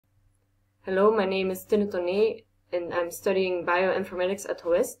Hello, my name is Tinne Thoné and I'm studying Bioinformatics at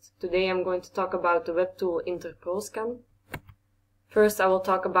West. Today I'm going to talk about the web tool InterProScan. First I will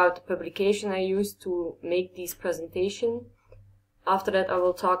talk about the publication I used to make this presentation. After that I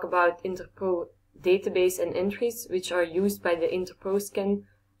will talk about InterPro database and entries which are used by the InterProScan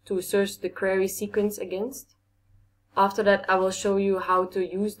to search the query sequence against. After that I will show you how to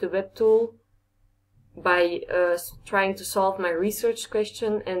use the web tool by trying to solve my research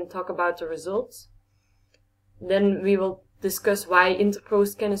question and talk about the results. Then we will discuss why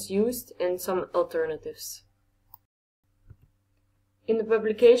InterProScan is used and some alternatives. In the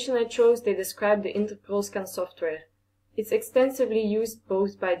publication I chose, they describe the InterProScan software. It's extensively used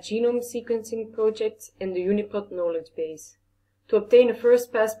both by genome sequencing projects and the UniProt knowledge base to obtain a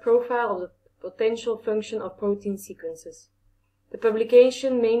first-pass profile of the potential function of protein sequences. The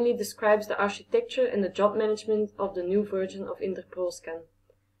publication mainly describes the architecture and the job management of the new version of InterProScan.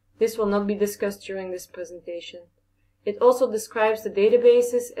 This will not be discussed during this presentation. It also describes the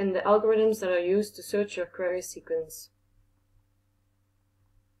databases and the algorithms that are used to search your query sequence.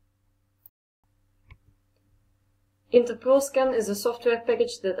 InterProScan is a software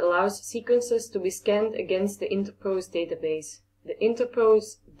package that allows sequences to be scanned against the InterPros database. The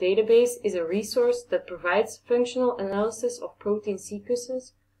InterPros database is a resource that provides functional analysis of protein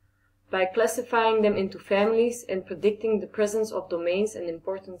sequences by classifying them into families and predicting the presence of domains and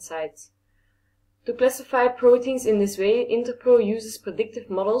important sites. To classify proteins in this way, InterPro uses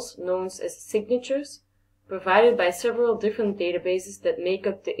predictive models known as signatures, provided by several different databases that make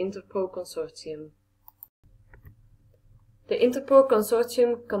up the InterPro consortium. The InterPro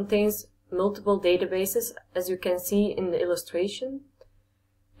consortium contains multiple databases, as you can see in the illustration,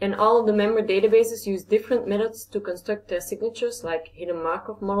 and all of the member databases use different methods to construct their signatures, like hidden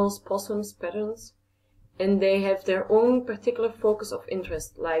Markov models, possums, patterns, and they have their own particular focus of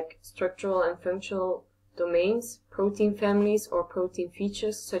interest, like structural and functional domains, protein families, or protein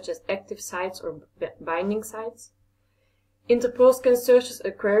features such as active sites or binding sites. InterProScan searches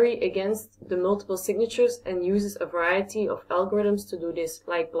a query against the multiple signatures and uses a variety of algorithms to do this,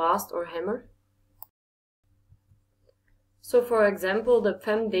 like BLAST or Hammer. So for example, the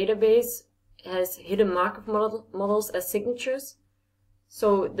FEM database has hidden Markov models as signatures.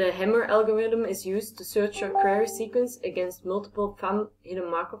 So the Hammer algorithm is used to search your query sequence against multiple FEM hidden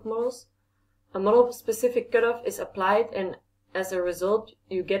Markov models. A model-specific cutoff is applied and as a result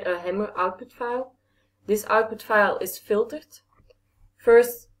you get a Hammer output file. This output file is filtered.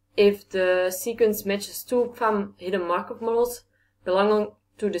 First, if the sequence matches two FEM hidden Markov models belonging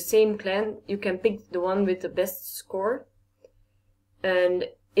to the same clan, you can pick the one with the best score. And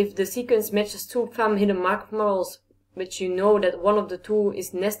if the sequence matches two FEM hidden Markov models, but you know that one of the two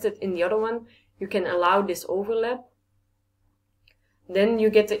is nested in the other one, you can allow this overlap. Then you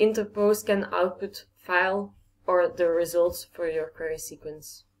get the InterProScan output file or the results for your query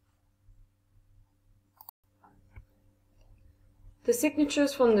sequence. The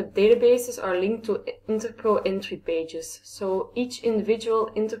signatures from the databases are linked to InterPro entry pages, so each individual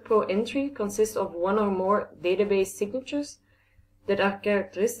InterPro entry consists of one or more database signatures that are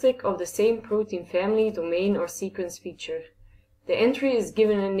characteristic of the same protein family, domain, or sequence feature. The entry is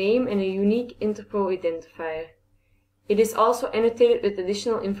given a name and a unique InterPro identifier. It is also annotated with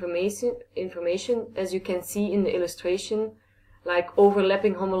additional information, as you can see in the illustration, like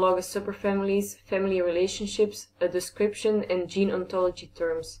overlapping homologous superfamilies, family relationships, a description, and gene ontology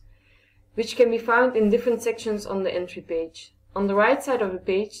terms, which can be found in different sections on the entry page. On the right side of the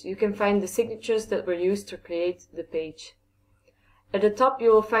page, you can find the signatures that were used to create the page. At the top,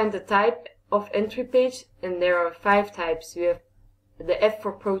 you will find the type of entry page, and there are 5 types. We have the F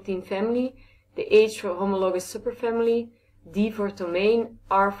for protein family, the H for homologous superfamily, D for domain,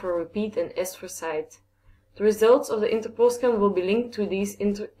 R for repeat, and S for site. The results of the InterProScan will be linked to these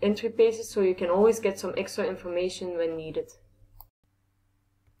entry pages, so you can always get some extra information when needed.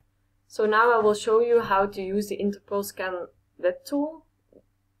 So now I will show you how to use the InterProScan web tool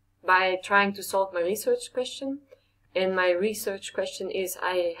by trying to solve my research question. And my research question is,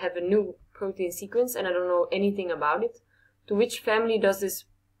 I have a new protein sequence and I don't know anything about it. To which family does this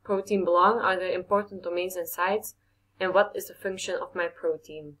protein belong? Are there important domains and sites? And what is the function of my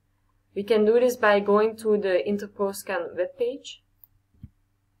protein? We can do this by going to the InterProScan webpage.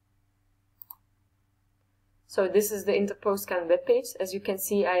 So this is the InterProScan webpage. As you can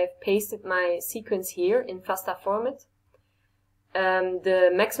see, I have pasted my sequence here in FASTA format.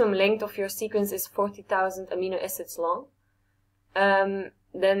 The maximum length of your sequence is 40,000 amino acids long.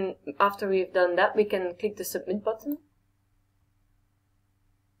 Then after we've done that, we can click the submit button.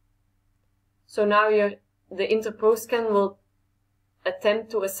 So now the InterProScan will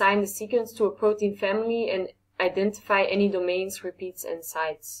attempt to assign the sequence to a protein family and identify any domains, repeats, and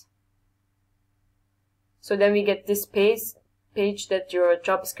sites. So then we get this page that your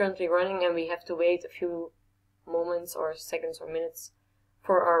job is currently running, and we have to wait a few moments or seconds or minutes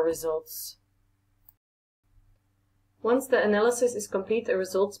for our results. Once the analysis is complete, a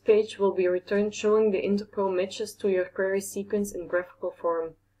results page will be returned showing the InterPro matches to your query sequence in graphical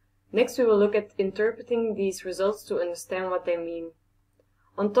form. Next, we will look at interpreting these results to understand what they mean.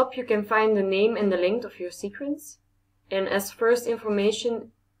 On top, you can find the name and the length of your sequence, and as first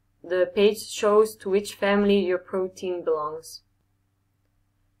information, the page shows to which family your protein belongs.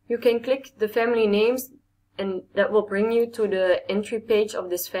 You can click the family names, and that will bring you to the entry page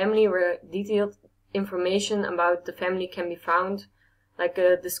of this family where detailed information about the family can be found, like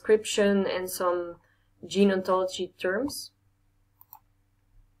a description and some gene ontology terms.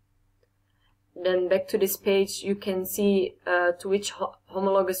 Then back to this page, you can see to which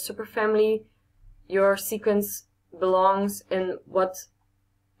homologous superfamily your sequence belongs and what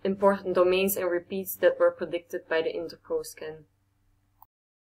important domains and repeats that were predicted by the InterProScan.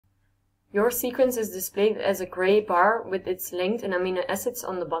 Your sequence is displayed as a gray bar with its length and amino acids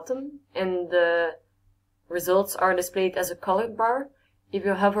on the bottom, and the results are displayed as a colored bar. If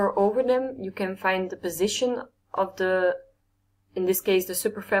you hover over them, you can find the position of the, in this case, the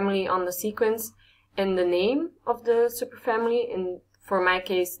superfamily on the sequence, and the name of the superfamily. And for my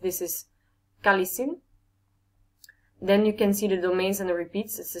case, this is Calicin. Then you can see the domains and the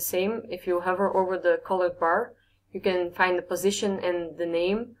repeats. It's the same. If you hover over the colored bar, you can find the position and the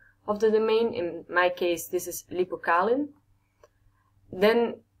name of the domain. In my case, this is lipocalin.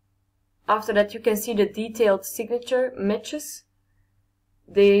 Then after that, you can see the detailed signature matches.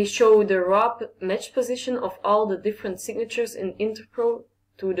 They show the raw match position of all the different signatures in InterPro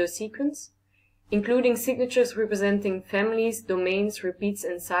to the sequence, including signatures representing families, domains, repeats,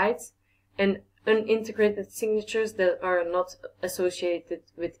 and sites, and unintegrated signatures that are not associated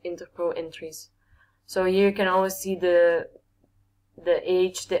with InterPro entries. So here you can always see the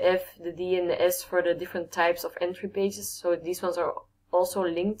H, the F, the D, and the S for the different types of entry pages. So these ones are also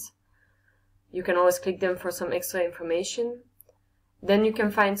linked. You can always click them for some extra information. Then you can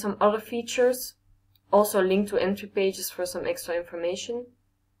find some other features, also linked to entry pages for some extra information.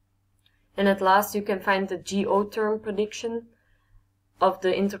 And at last, you can find the GO term prediction of the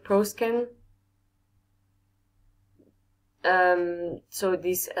InterProScan. So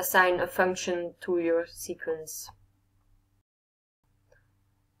these assign a function to your sequence.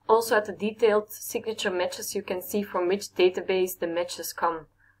 Also at the detailed signature matches, you can see from which database the matches come.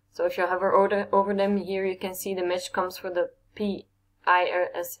 So if you hover over them, here you can see the match comes for the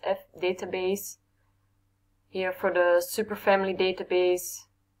PIRSF database, here for the superfamily database,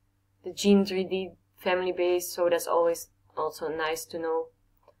 the Gene3D family base, so that's always also nice to know.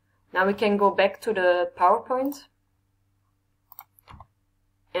 Now we can go back to the PowerPoint,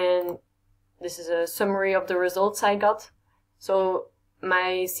 and this is a summary of the results I got. So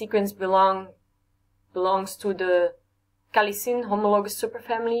my sequence belongs to the Calicin homologous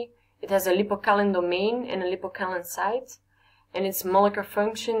superfamily. It has a lipocalin domain and a lipocalin site, and its molecular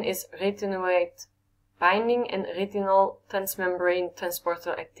function is retinoid binding and retinol transmembrane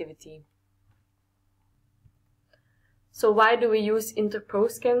transporter activity. So why do we use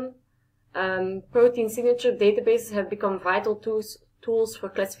InterProScan? Protein signature databases have become vital tools for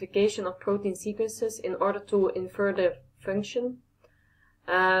classification of protein sequences in order to infer their function.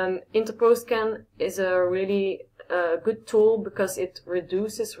 InterProScan is a really good tool because it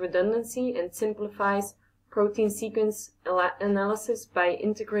reduces redundancy and simplifies protein sequence analysis by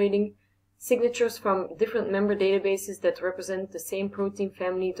integrating signatures from different member databases that represent the same protein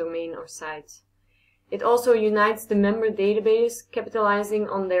family, domain, or site. It also unites the member database, capitalizing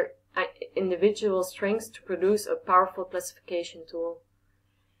on their individual strengths to produce a powerful classification tool.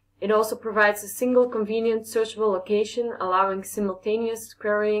 It also provides a single convenient searchable location, allowing simultaneous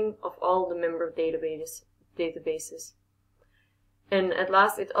querying of all the member databases. And at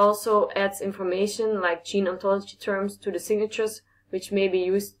last, it also adds information like gene ontology terms to the signatures, which may be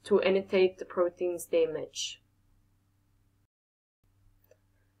used to annotate the proteins they match.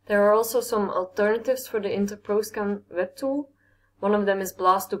 There are also some alternatives for the InterProScan web tool. One of them is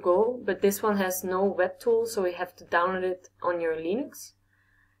BLAST2Go, but this one has no web tool, so you have to download it on your Linux.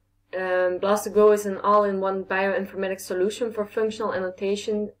 BLAST2Go is an all-in-one bioinformatics solution for functional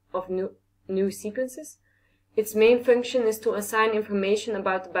annotation of new sequences. Its main function is to assign information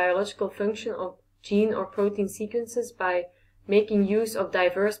about the biological function of gene or protein sequences by making use of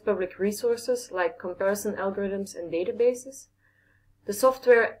diverse public resources like comparison algorithms and databases. The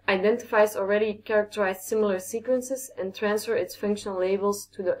software identifies already characterized similar sequences and transfers its functional labels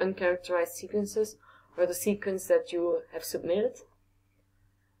to the uncharacterized sequences or the sequence that you have submitted.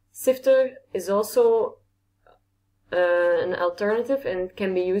 Sifter is also an alternative and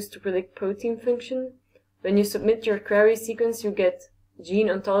can be used to predict protein function. When you submit your query sequence, you get gene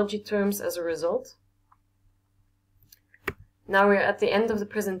ontology terms as a result. Now we're at the end of the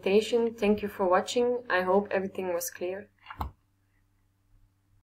presentation. Thank you for watching. I hope everything was clear.